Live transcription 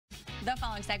The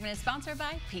following segment is sponsored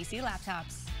by PC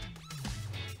Laptops.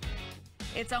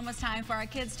 It's almost time for our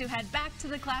kids to head back to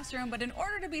the classroom, but in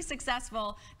order to be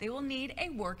successful, they will need a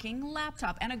working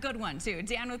laptop, and a good one too.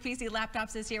 Dan with PC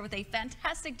Laptops is here with a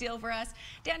fantastic deal for us.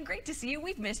 Dan, great to see you.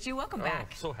 We've missed you. Welcome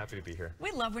back. So happy to be here.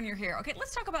 We love when you're here. Okay,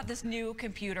 let's talk about this new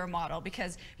computer model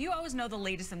because you always know the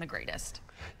latest and the greatest.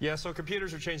 Yeah, so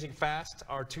computers are changing fast.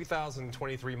 Our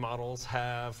 2023 models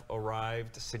have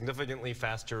arrived significantly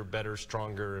faster, better,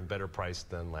 stronger, and better priced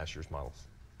than last year's models.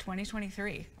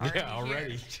 2023.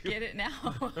 Already. Get it now.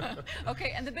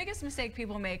 Okay, and the biggest mistake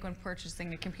people make when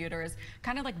purchasing a computer is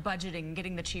kind of like budgeting,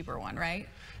 getting the cheaper one, right?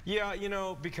 Yeah, you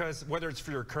know, because whether it's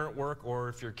for your current work or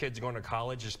if your kid's going to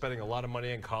college, you're spending a lot of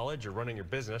money in college, you're running your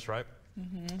business, right?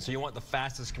 So you want the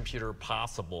fastest computer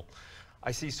possible.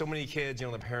 I see so many kids, you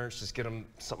know, the parents just get them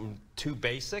something too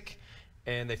basic,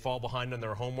 and they fall behind on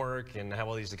their homework and have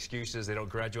all these excuses. They don't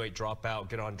graduate, drop out,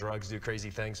 get on drugs, do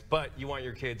crazy things. But you want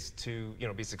your kids to, you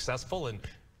know, be successful and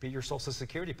be your Social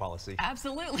Security policy.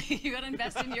 Absolutely. You got to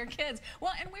invest in your kids.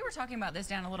 Well, and we were talking about this,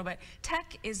 Dan, a little bit.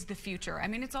 Tech is the future. I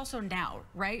mean, it's also now,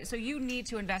 right? So you need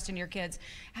to invest in your kids.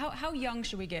 How young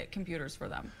should we get computers for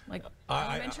them? Like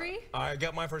elementary? I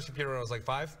got my first computer when I was like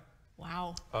 5.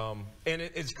 Wow. And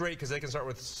it's great because they can start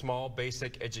with small,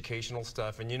 basic educational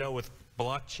stuff. And you know, with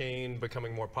blockchain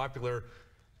becoming more popular,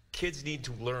 kids need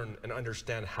to learn and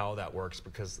understand how that works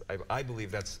because I believe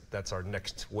that's our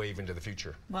next wave into the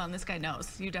future. Well, and this guy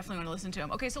knows. You definitely want to listen to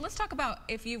him. Okay, so let's talk about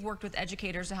if you've worked with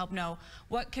educators to help know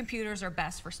what computers are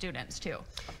best for students, too.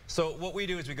 So what we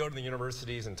do is we go to the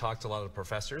universities and talk to a lot of the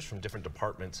professors from different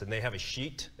departments, and they have a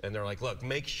sheet, and they're like, look,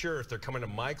 make sure if they're coming to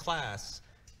my class,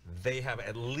 they have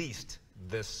at least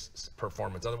this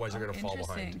performance, otherwise you're going to fall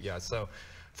behind. Yeah, so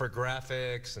for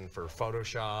graphics and for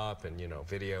Photoshop and, you know,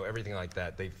 video, everything like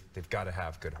that, they've got to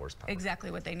have good horsepower.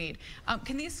 Exactly what they need.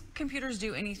 Can these computers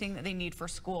do anything that they need for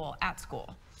school, at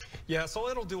school? Yeah, so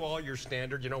it'll do all your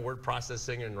standard, you know, word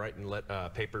processing and writing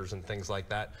papers and things like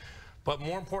that. But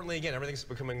more importantly, again, everything's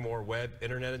becoming more web,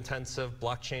 internet intensive,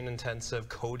 blockchain intensive,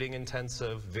 coding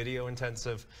intensive, video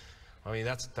intensive. I mean,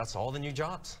 that's all the new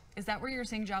jobs. Is that where you're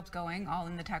seeing jobs going, all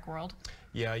in the tech world?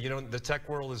 Yeah, you know, the tech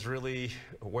world is really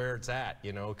where it's at,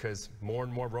 you know, because more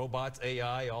and more robots,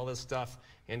 AI, all this stuff.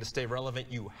 And to stay relevant,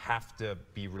 you have to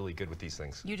be really good with these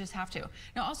things. You just have to.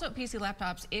 Now, also at PC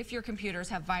Laptops, if your computers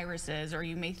have viruses or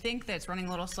you may think that it's running a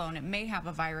little slow and it may have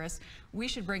a virus, we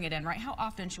should bring it in, right? How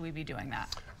often should we be doing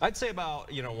that? I'd say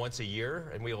about, you know, once a year,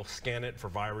 and we'll scan it for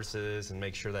viruses and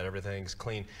make sure that everything's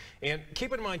clean. And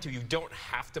keep in mind, too, you don't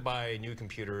have to buy a new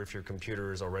computer if your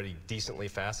computer is already decently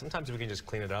fast. Sometimes we can just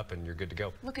clean it up and you're good to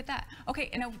go. Look at that. Okay,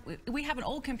 and we have an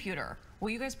old computer. Will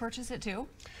you guys purchase it too?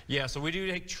 Yeah, so we do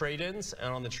take trade-ins,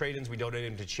 and on the trade-ins we donate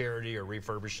them to charity or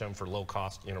refurbish them for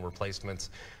low-cost, you know,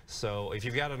 replacements. So if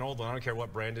you've got an old one, I don't care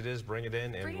what brand it is, bring it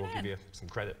in and we'll give you some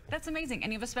credit. That's amazing.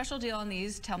 And you have a special deal on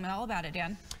these. Tell me all about it,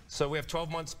 Dan. So we have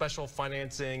 12-month special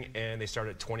financing, and they start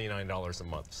at $29 a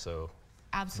month. So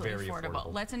absolutely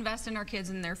affordable. Let's invest in our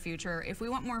kids and their future. If we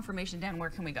want more information, Dan,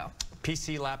 where can we go?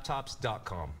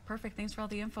 PCLaptops.com. Perfect. Thanks for all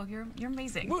the info. You're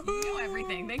amazing. You know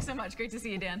everything. Thanks so much. Great to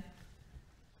see you, Dan.